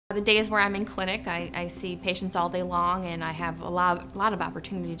The days where I'm in clinic, I see patients all day long, and I have a lot of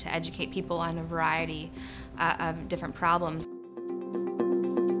opportunity to educate people on a variety of different problems.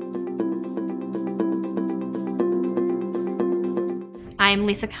 I'm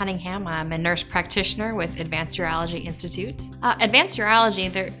Lisa Cunningham. I'm a nurse practitioner with Advanced Urology Institute. Advanced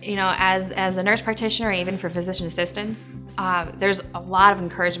Urology, as a nurse practitioner, even for physician assistants, there's a lot of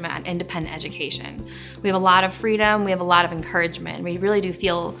encouragement on independent education. We have a lot of freedom, we have a lot of encouragement. We really do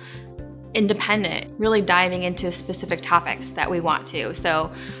feel independent, really diving into specific topics that we want to.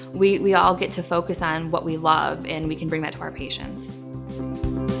 So we all get to focus on what we love, and we can bring that to our patients.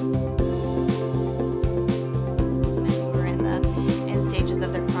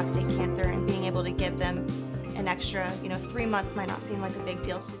 Prostate cancer, and being able to give them an extra, 3 months might not seem like a big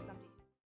deal.